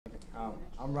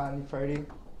I'm Rodney Purdey.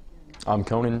 I'm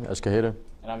Conan, Escajeda.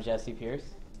 And I'm Jesse Pierce.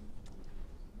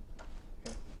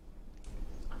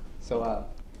 So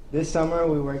this summer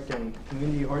we worked in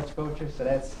community horticulture, so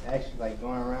that's actually like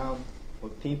going around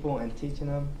with people and teaching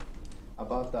them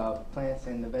about the plants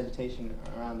and the vegetation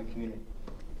around the community.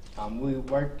 We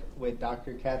worked with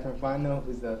Dr. Catherine Fino,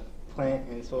 who's the plant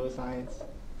and soil science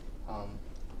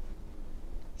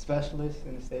specialist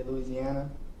in the state of Louisiana.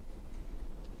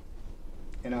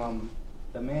 And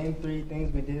the main three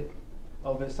things we did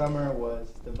over the summer was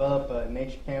develop a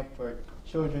nature camp for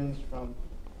children from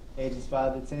ages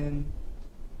 5 to 10.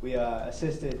 We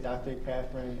assisted Dr.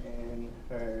 Catherine in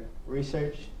her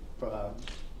research for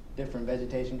different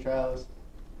vegetation trials.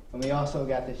 And we also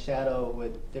got to shadow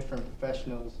with different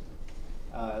professionals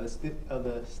of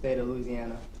the state of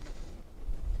Louisiana.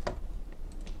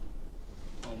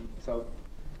 So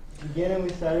beginning, we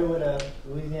started with a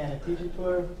Louisiana teacher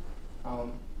tour.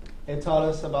 It taught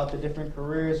us about the different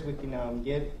careers we can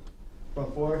get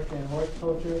from forestry and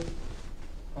horticulture.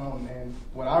 And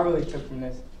what I really took from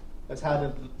this was how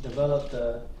to develop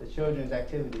the children's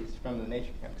activities from the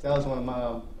nature camp. 'Cause that was one of my,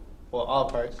 well, all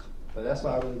parts, but that's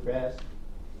what I really grasped.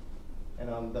 And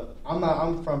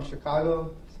I'm from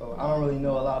Chicago, so I don't really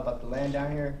know a lot about the land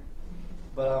down here.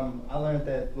 But I learned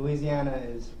that Louisiana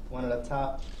is one of the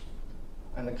top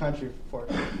in the country for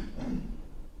forestry.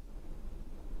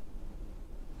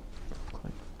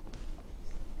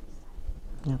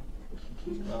 Yeah.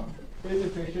 Here's a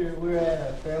picture. We're at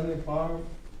a family farm.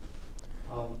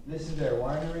 This is their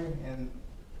winery, and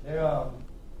they're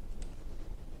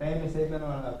famous. They've been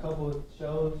on a couple of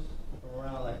shows from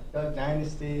around like Duck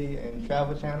Dynasty and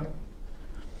Travel Channel.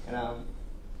 And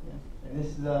and this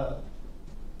is the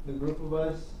group of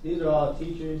us. These are all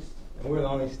teachers, and we're the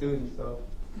only students, so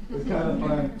it's kind of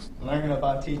fun learning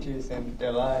about teachers and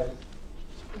their lives.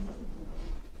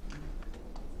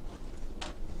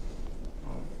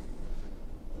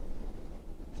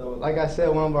 So like I said,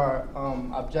 one of our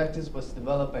objectives was to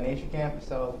develop a nature camp.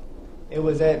 So it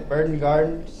was at Purdey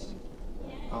Gardens.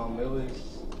 It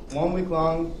was 1 week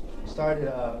long,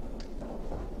 started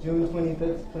June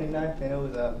 25th, 29th, and it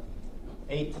was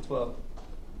 8 to 12.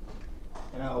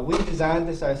 And we designed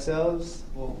this ourselves.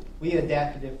 Well, we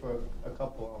adapted it for a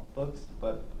couple of books,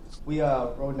 but we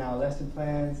wrote down lesson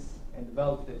plans and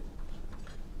developed it.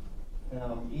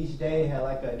 And each day had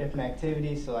like a different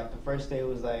activity. So like the first day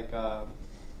was like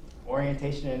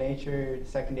orientation in nature. The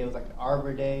second day was like the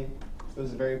Arbor Day. It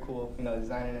was very cool,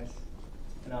 designing this.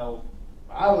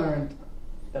 I learned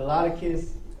that a lot of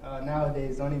kids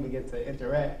nowadays don't even get to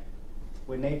interact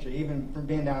with nature, even from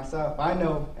being down south. I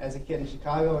know as a kid in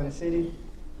Chicago in the city,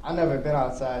 I've never been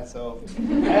outside, so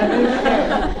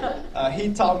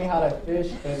he taught me how to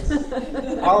fish because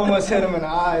I almost hit him in the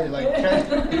eye.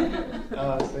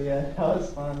 So yeah, that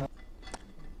was fun.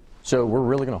 So we're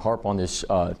really going to harp on this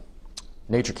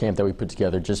nature camp that we put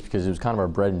together just because it was kind of our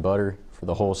bread and butter for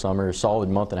the whole summer, a solid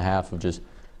month and a half of just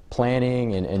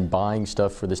planning and buying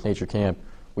stuff for this nature camp.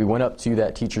 We went up to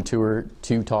that teacher tour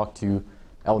to talk to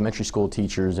elementary school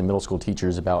teachers and middle school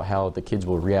teachers about how the kids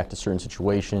will react to certain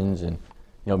situations and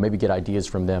maybe get ideas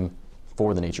from them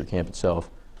for the nature camp itself.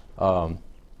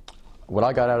 What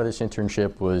I got out of this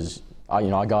internship was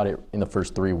I got it in the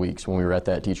first 3 weeks when we were at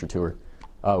that teacher tour,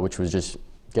 which was just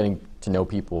getting to know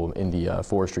people in the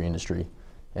forestry industry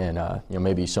and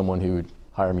maybe someone who would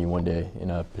hire me one day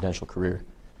in a potential career.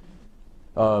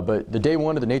 But the day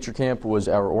one of the nature camp was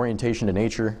our orientation to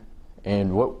nature,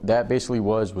 and what that basically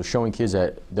was showing kids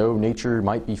that though nature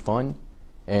might be fun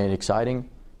and exciting,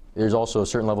 there's also a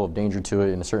certain level of danger to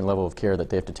it and a certain level of care that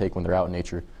they have to take when they're out in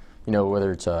nature.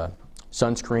 Whether it's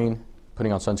sunscreen,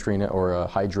 putting on sunscreen, or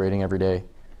hydrating every day.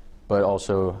 But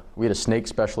also, we had a snake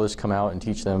specialist come out and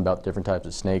teach them about different types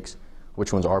of snakes,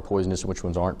 which ones are poisonous and which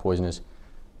ones aren't poisonous.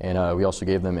 And we also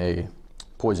gave them a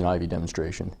poison ivy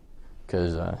demonstration,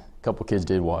 because a couple kids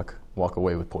did walk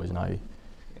away with poison ivy.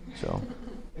 So,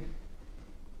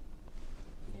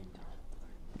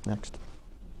 next.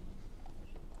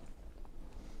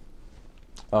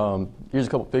 Here's a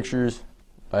couple pictures.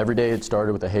 Every day it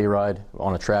started with a hayride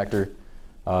on a tractor.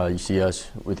 You see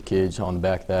us with the kids on the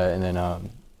back of that, and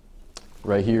then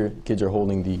right here, kids are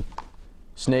holding the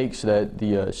snakes that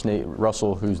the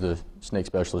Russell, who's the snake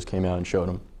specialist, came out and showed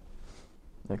them.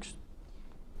 Next.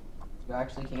 You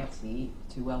actually can't see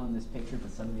too well in this picture,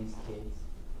 but some of these kids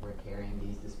were carrying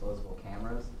these disposable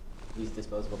cameras. These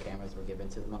disposable cameras were given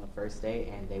to them on the first day,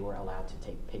 and they were allowed to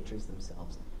take pictures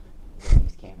themselves with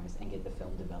these cameras and get the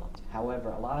film developed. However,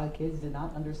 a lot of kids did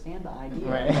not understand the idea.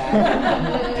 Right.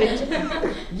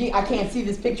 That I can't see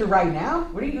this picture right now?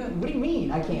 What do you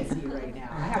mean I can't see it right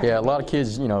now? Yeah, a lot of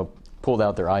kids, pulled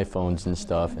out their iPhones and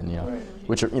stuff, and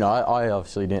which I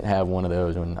obviously didn't have one of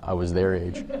those when I was their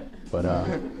age, but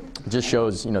it just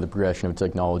shows the progression of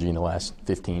technology in the last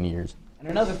 15 years. And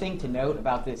another thing to note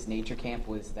about this nature camp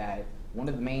was that one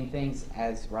of the main things,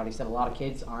 as Rodney said, a lot of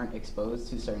kids aren't exposed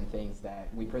to certain things that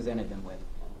we presented them with.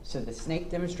 So the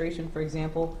snake demonstration, for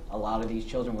example, a lot of these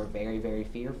children were very, very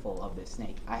fearful of this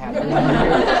snake. I had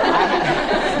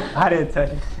I didn't tell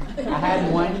you. I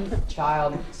had one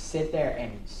child sit there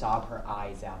and sob her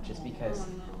eyes out just because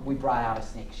we brought out a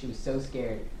snake. She was so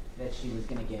scared that she was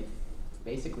going to get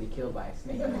basically killed by a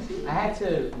snake. I had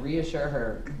to reassure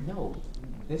her, no,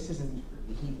 this isn't,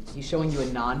 he's showing you a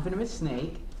non-venomous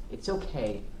snake. It's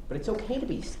okay, but it's okay to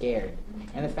be scared.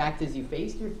 And the fact is you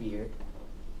faced your fear,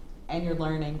 and you're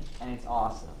learning, and it's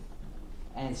awesome.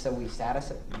 And so we sat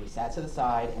to the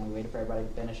side, and we waited for everybody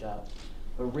to finish up.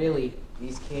 But really,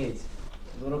 these kids,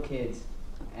 little kids,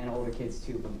 and older kids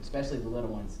too, but especially the little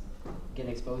ones,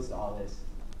 getting exposed to all this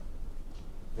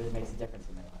really makes a difference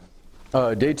in their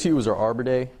lives. Day 2 was our Arbor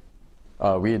Day.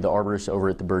 We had the arborists over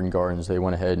at the Purdey Gardens. They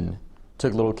went ahead and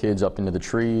took little kids up into the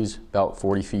trees, about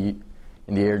 40 feet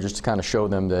in the air, just to kind of show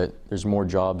them that there's more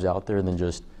jobs out there than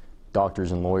just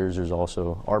doctors and lawyers. There's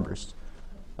also arborists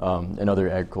and other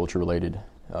agriculture-related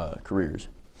careers.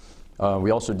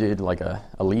 We also did like a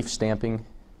leaf stamping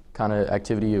kind of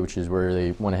activity, which is where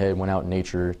they went out in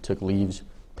nature, took leaves,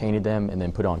 painted them, and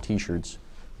then put on T-shirts,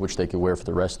 which they could wear for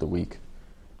the rest of the week.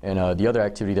 And the other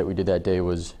activity that we did that day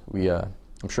was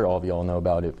I'm sure all of y'all know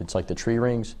about it. It's like the tree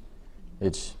rings.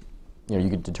 It's you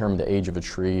could determine the age of a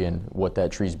tree and what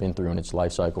that tree's been through in its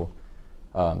life cycle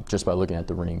just by looking at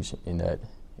the rings in that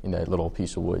little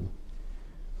piece of wood.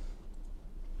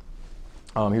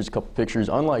 Here's a couple pictures.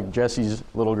 Unlike Jesse's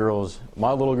little girls,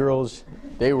 my little girls,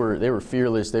 they were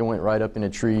fearless. They went right up into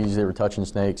trees. They were touching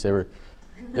snakes. They were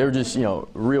just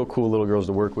real cool little girls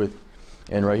to work with.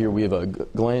 And right here we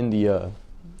have Glenn, the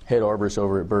head arborist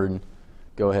over at Burden.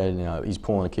 Go ahead and he's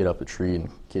pulling a kid up a tree, and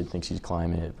the kid thinks he's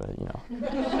climbing it, but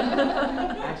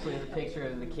Actually, the picture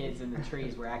of the kids in the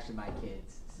trees were actually my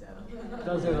kids. So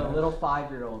those are the little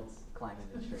 5-year-olds climbing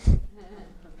the tree.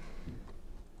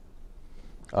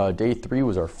 Day 3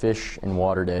 was our fish and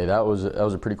water day. That was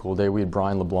a pretty cool day. We had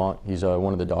Brian LeBlanc. He's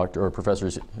one of the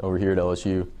professors over here at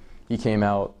LSU. He came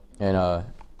out and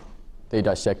they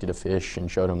dissected a fish and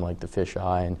showed him like the fish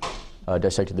eye and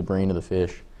dissected the brain of the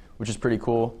fish, which is pretty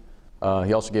cool.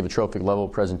 He also gave a trophic level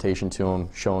presentation to him,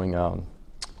 showing him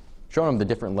the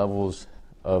different levels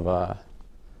of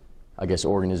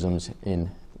organisms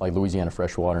in like Louisiana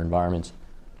freshwater environments.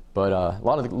 But a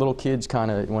lot of the little kids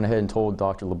kind of went ahead and told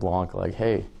Dr. LeBlanc, like,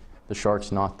 hey, the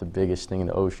shark's not the biggest thing in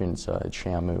the ocean, it's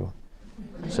Shamu.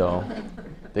 So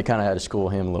they kind of had to school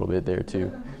him a little bit there,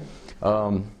 too.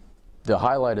 The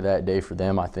highlight of that day for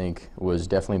them, I think, was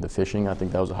definitely the fishing. I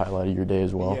think that was a highlight of your day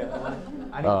as well. Yeah,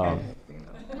 I didn't catch anything,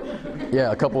 though.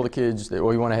 Yeah, a couple of the kids,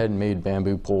 we went ahead and made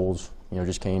bamboo poles,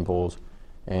 just cane poles.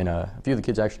 And a few of the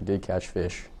kids actually did catch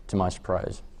fish, to my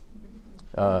surprise.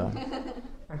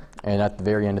 And at the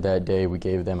very end of that day, we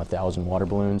gave them 1,000 water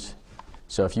balloons.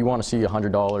 So if you want to see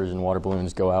 $100 in water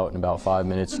balloons go out in about 5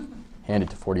 minutes, hand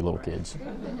it to 40 little kids.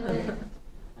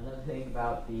 Another thing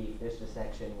about the fish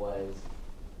dissection was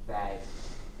that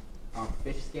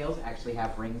fish scales actually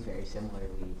have rings very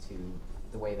similarly to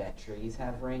the way that trees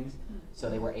have rings. So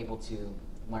they were able to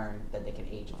learn that they can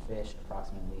age a fish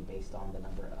approximately based on the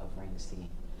number of rings seen.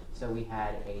 So we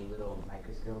had a little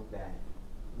microscope that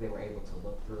they were able to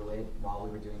look through it while we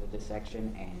were doing the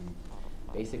dissection and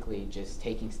basically just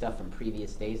taking stuff from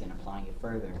previous days and applying it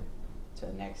further to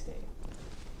the next day.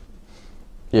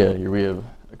 Yeah, here we have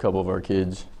a couple of our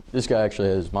kids. This guy actually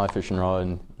has my fishing rod,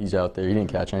 and he's out there. He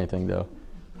didn't catch anything, though.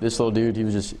 This little dude, he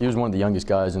was one of the youngest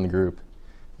guys in the group,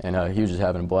 and he was just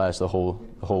having a blast the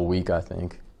whole week, I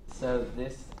think. So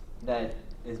this that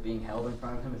is being held in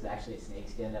front of him is actually a snake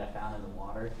skin that I found in the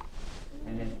water.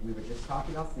 And then we were just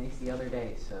talking about snakes the other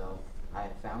day, so I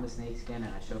found the snake skin and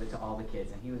I showed it to all the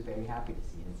kids, and he was very happy to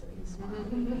see it, so he was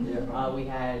smiling. Yeah.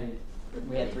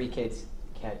 We had 3 kids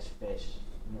catch fish,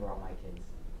 and they were all my kids.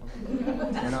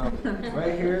 And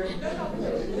right here,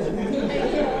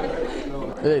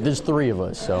 Hey, there's 3 of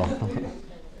us, so.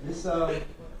 this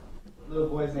little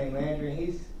boy's named Landry, and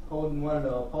he's holding one of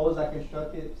the poles I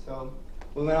constructed. So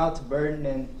we went out to Burden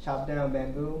and chopped down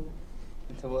bamboo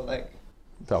into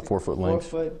About 4 foot length.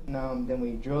 4 foot. And, then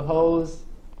we drilled holes,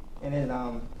 and then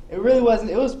it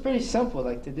was pretty simple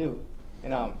to do.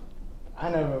 And I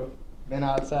never been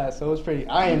outside, so it was pretty.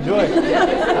 I enjoyed it.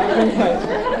 I pretty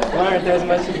much learned as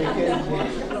much as the kids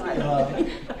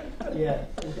did. Yeah,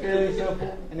 it's really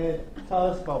simple, and it taught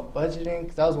us about budgeting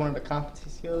because that was one of the competency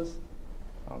skills.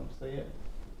 So yeah.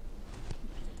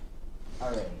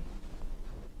 All right.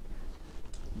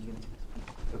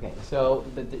 Okay, so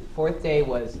the fourth day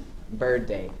was bird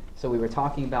day. So we were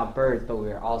talking about birds, but we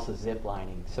were also zip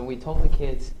lining. So we told the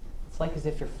kids, it's like as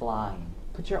if you're flying.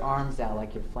 Put your arms out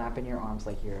like you're flapping your arms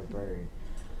like you're a bird.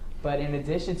 But in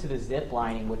addition to the zip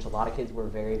lining, which a lot of kids were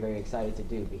very, very excited to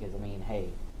do, because I mean, hey,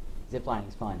 zip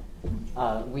lining's fun.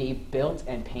 We built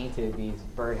and painted these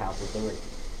birdhouses. They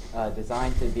were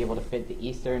designed to be able to fit the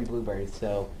eastern bluebirds.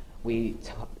 So we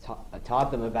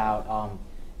taught them about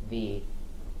the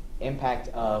impact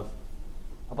of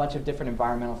a bunch of different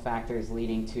environmental factors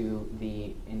leading to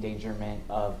the endangerment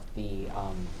of the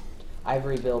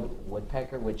ivory-billed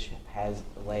woodpecker, which has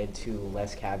led to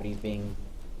less cavities being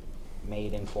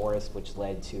made in forests, which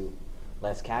led to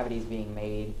less cavities being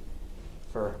made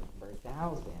for birds to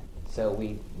house in. So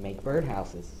we make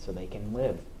birdhouses so they can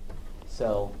live.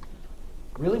 So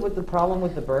really what the problem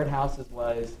with the birdhouses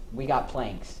was, we got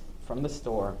planks from the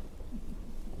store,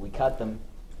 we cut them,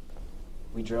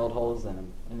 we drilled holes in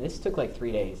them, and this took like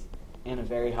 3 days in a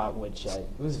very hot woodshed.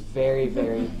 It was very,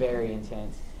 very, very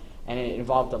intense, and it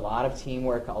involved a lot of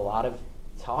teamwork, a lot of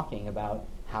talking about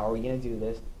how are we going to do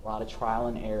this, a lot of trial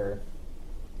and error,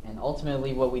 and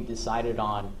ultimately what we decided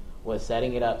on was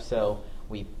setting it up so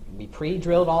we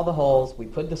pre-drilled all the holes, we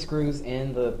put the screws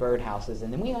in the birdhouses,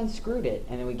 and then we unscrewed it,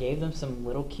 and then we gave them some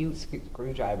little cute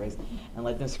screwdrivers and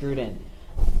let them screw it in.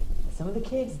 Some of the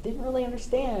kids didn't really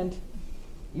understand,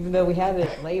 even though we had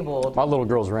it labeled. My little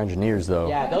girls were engineers, though.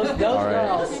 Yeah, those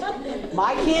girls.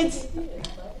 My kids,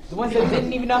 the ones that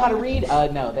didn't even know how to read,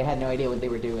 no, they had no idea what they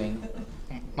were doing.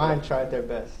 Mine tried their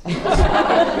best.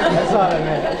 That's all I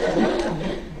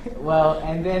meant. Well,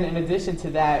 and then in addition to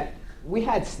that, we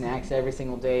had snacks every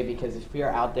single day, because if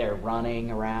you're out there running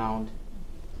around,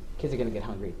 kids are going to get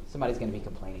hungry. Somebody's going to be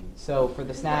complaining. So for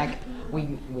the snack,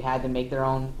 we had them make their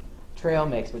own trail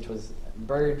mix, which was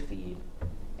bird feed.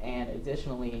 And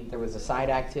additionally, there was a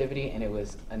side activity, and it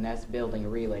was a nest building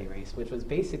relay race, which was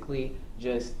basically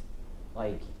just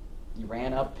like you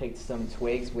ran up, picked some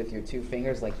twigs with your 2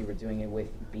 fingers like you were doing it with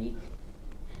beak,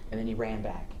 and then you ran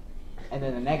back. And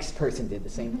then the next person did the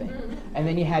same thing. And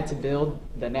then you had to build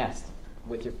the nest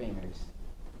with your fingers.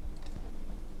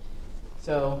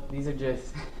 So these are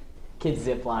just kids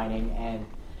ziplining, and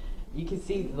you can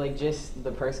see like just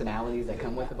the personalities that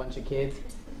come with a bunch of kids.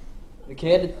 The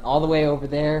kid all the way over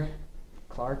there,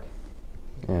 Clark.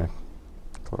 Yeah,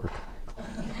 Clark.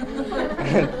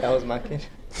 That was my kid.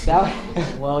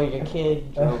 Well, your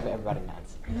kid drove everybody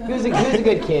nuts. He was a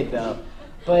good kid, though.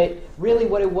 But really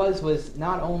what it was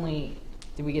not only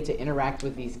did we get to interact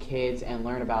with these kids and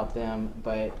learn about them,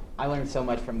 but I learned so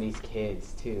much from these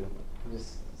kids, too. It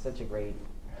was such a great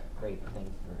thing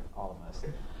for all of us.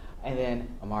 And then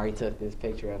Amari took this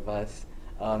picture of us.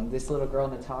 This little girl,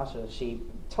 Natasha, she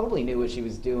totally knew what she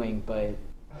was doing, but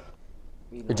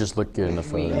It just looked good in the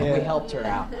photo. We helped her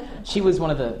out. She was one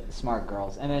of the smart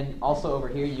girls. And then also over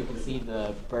here you can see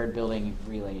the bird building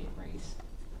relay race.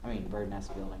 Bird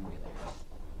nest building relay race.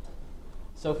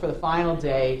 So for the final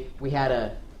day, we had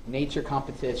a nature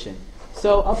competition.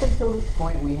 So up until this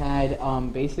point, we had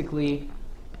basically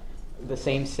the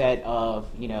same set of,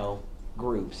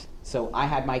 groups. So I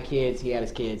had my kids, he had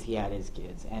his kids, he had his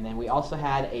kids. And then we also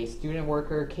had a student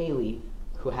worker, Kaylee,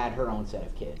 who had her own set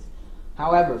of kids.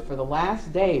 However, for the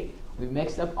last day, we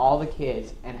mixed up all the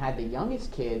kids and had the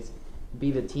youngest kids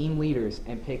be the team leaders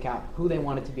and pick out who they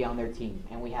wanted to be on their team.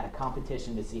 And we had a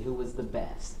competition to see who was the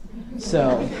best.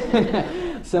 So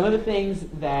some of the things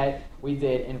that we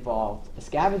did involved a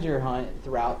scavenger hunt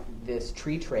throughout this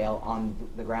tree trail on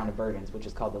the ground of Burdens, which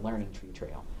is called the Learning Tree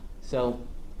Trail. So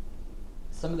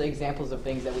some of the examples of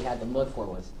things that we had them look for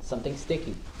was something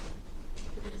sticky.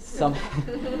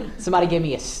 Somebody gave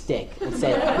me a stick and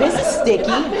said, "This is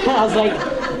sticky." And I was like,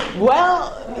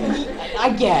 well,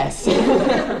 I guess.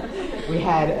 We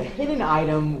had a hidden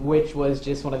item, which was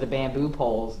just one of the bamboo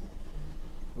poles.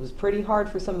 It was pretty hard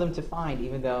for some of them to find,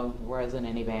 even though there wasn't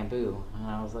any bamboo. And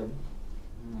I was like,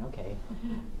 okay.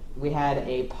 We had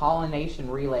a pollination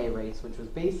relay race, which was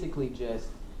basically just,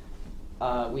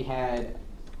 we had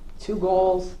 2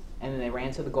 goals, and then they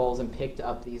ran to the goals and picked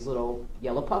up these little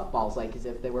yellow puff balls, like as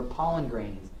if they were pollen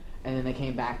grains. And then they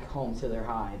came back home to their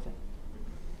hive.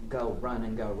 Go, run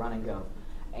and go, run and go.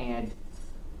 And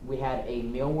we had a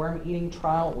mealworm eating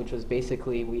trial, which was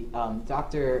basically,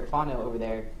 Dr. Fano over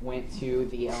there went to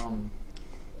the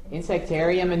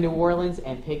insectarium in New Orleans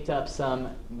and picked up some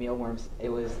mealworms. It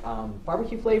was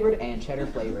barbecue flavored and cheddar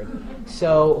flavored.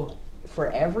 So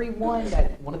for every one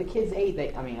that one of the kids ate,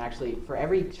 for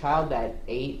every child that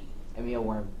ate a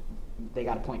mealworm, they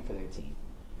got a point for their team.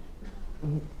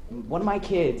 one of my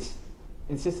kids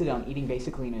insisted on eating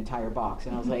basically an entire box,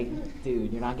 and I was like,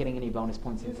 dude, you're not getting any bonus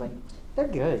points. And he's like, they're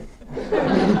good.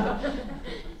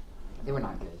 They were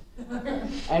not good.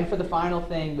 And for the final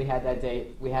thing we had that day,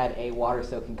 we had a water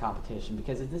soaking competition,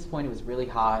 because at this point it was really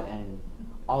hot and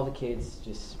all the kids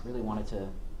just really wanted to,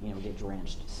 get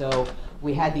drenched. So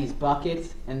we had these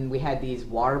buckets and we had these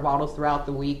water bottles throughout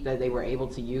the week that they were able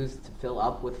to use to fill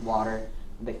up with water.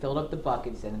 They filled up the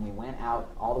buckets, and then we went out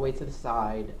all the way to the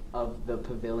side of the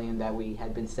pavilion that we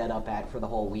had been set up at for the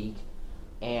whole week,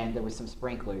 and there was some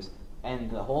sprinklers.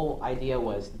 And the whole idea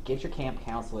was get your camp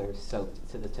counselors soaked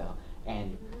to the toe,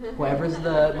 and whoever's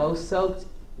the most soaked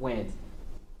wins.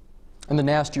 And the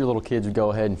nastier little kids would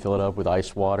go ahead and fill it up with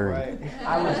ice water. Right.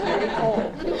 I was very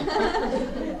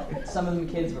cold. Some of them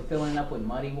kids were filling it up with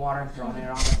muddy water and throwing it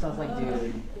on us. So I was like,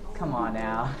 dude, come on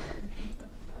now.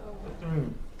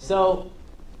 So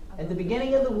at the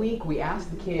beginning of the week, we asked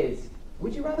the kids,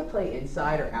 would you rather play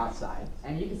inside or outside?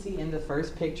 And you can see in the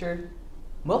first picture,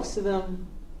 most of them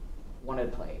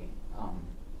wanted to play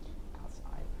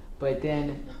outside. But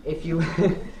then if you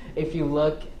if you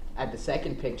look at the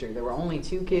second picture, there were only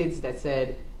 2 kids that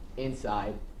said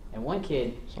inside, and 1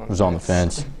 kid was on the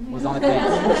fence. Was on the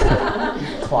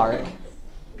fence. Clark.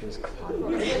 It was Clark.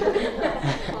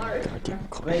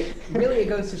 But really, it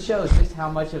goes to show just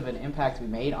how much of an impact we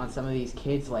made on some of these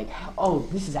kids. Like, oh,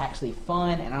 this is actually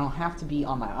fun, and I don't have to be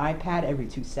on my iPad every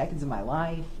 2 seconds of my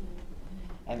life.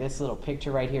 And this little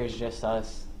picture right here is just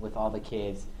us with all the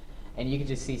kids. And you can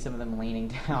just see some of them leaning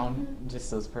down,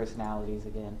 just those personalities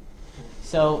again.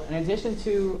 So in addition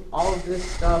to all of this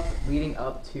stuff leading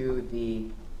up to the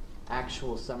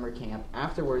actual summer camp,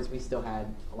 afterwards we still had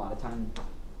a lot of time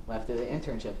left of the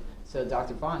internship. So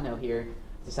Dr. Fontenot here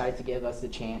decided to give us the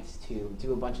chance to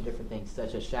do a bunch of different things,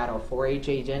 such as shadow a 4-H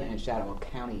agent and shadow a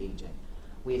county agent.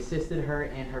 We assisted her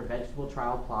in her vegetable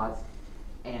trial plots,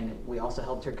 and we also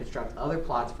helped her construct other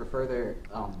plots for further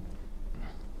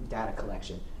data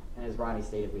collection. And as Rodney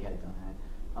stated, we had done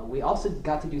that. We also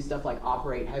got to do stuff like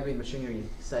operate heavy machinery,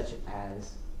 such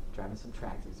as driving some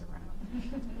tractors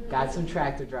around. Got some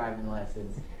tractor driving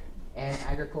lessons, and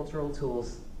agricultural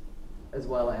tools, as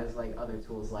well as like other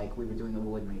tools, like we were doing the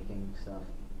wood making stuff.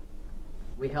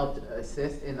 We helped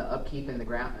assist in the upkeep in the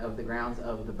grounds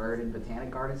of the bird and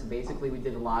botanic gardens. So basically, we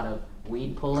did a lot of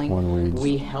weed pulling.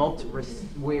 We helped.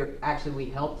 We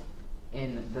helped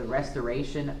in the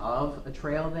restoration of a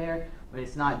trail there, but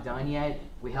it's not done yet.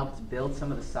 We helped build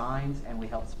some of the signs, and we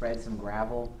helped spread some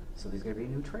gravel. So there's going to be a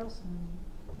new trail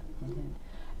soon.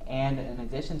 And in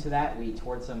addition to that, we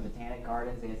toured some botanic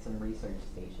gardens and some research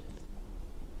stations.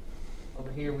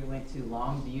 Over here, we went to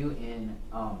Longview in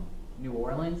New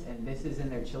Orleans, and this is in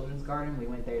their children's garden. We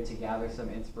went there to gather some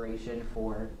inspiration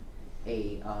for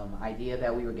a idea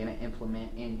that we were going to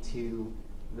implement into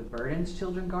the Burden's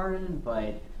children's garden,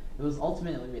 but it was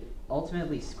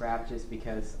ultimately scrapped just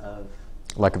because of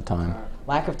lack of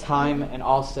time. And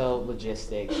also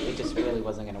logistics. It just really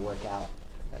wasn't going to work out.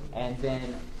 And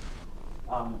then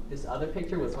this other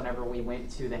picture was whenever we went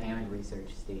to the Hammond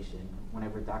Research Station,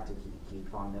 whenever Dr. Kiki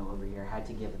Fondo over here had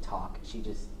to give a talk. She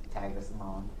just tagged us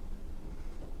along.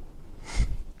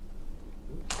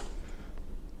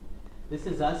 This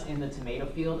is us in the tomato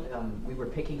field. We were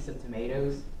picking some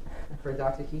tomatoes for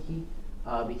Dr. Kiki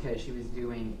because she was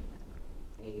doing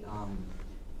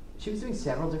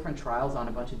several different trials on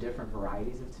a bunch of different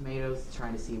varieties of tomatoes,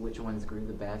 trying to see which ones grew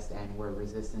the best and were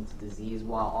resistant to disease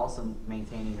while also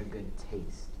maintaining a good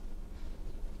taste.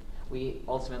 We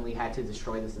ultimately had to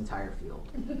destroy this entire field.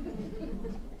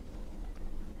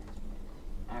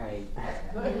 All right.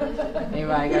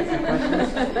 Anybody got some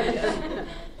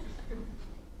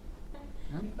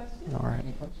questions? All right.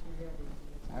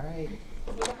 All right.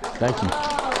 Thank you.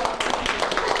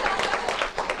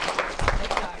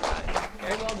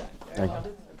 Very well done. Thank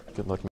you. Good luck.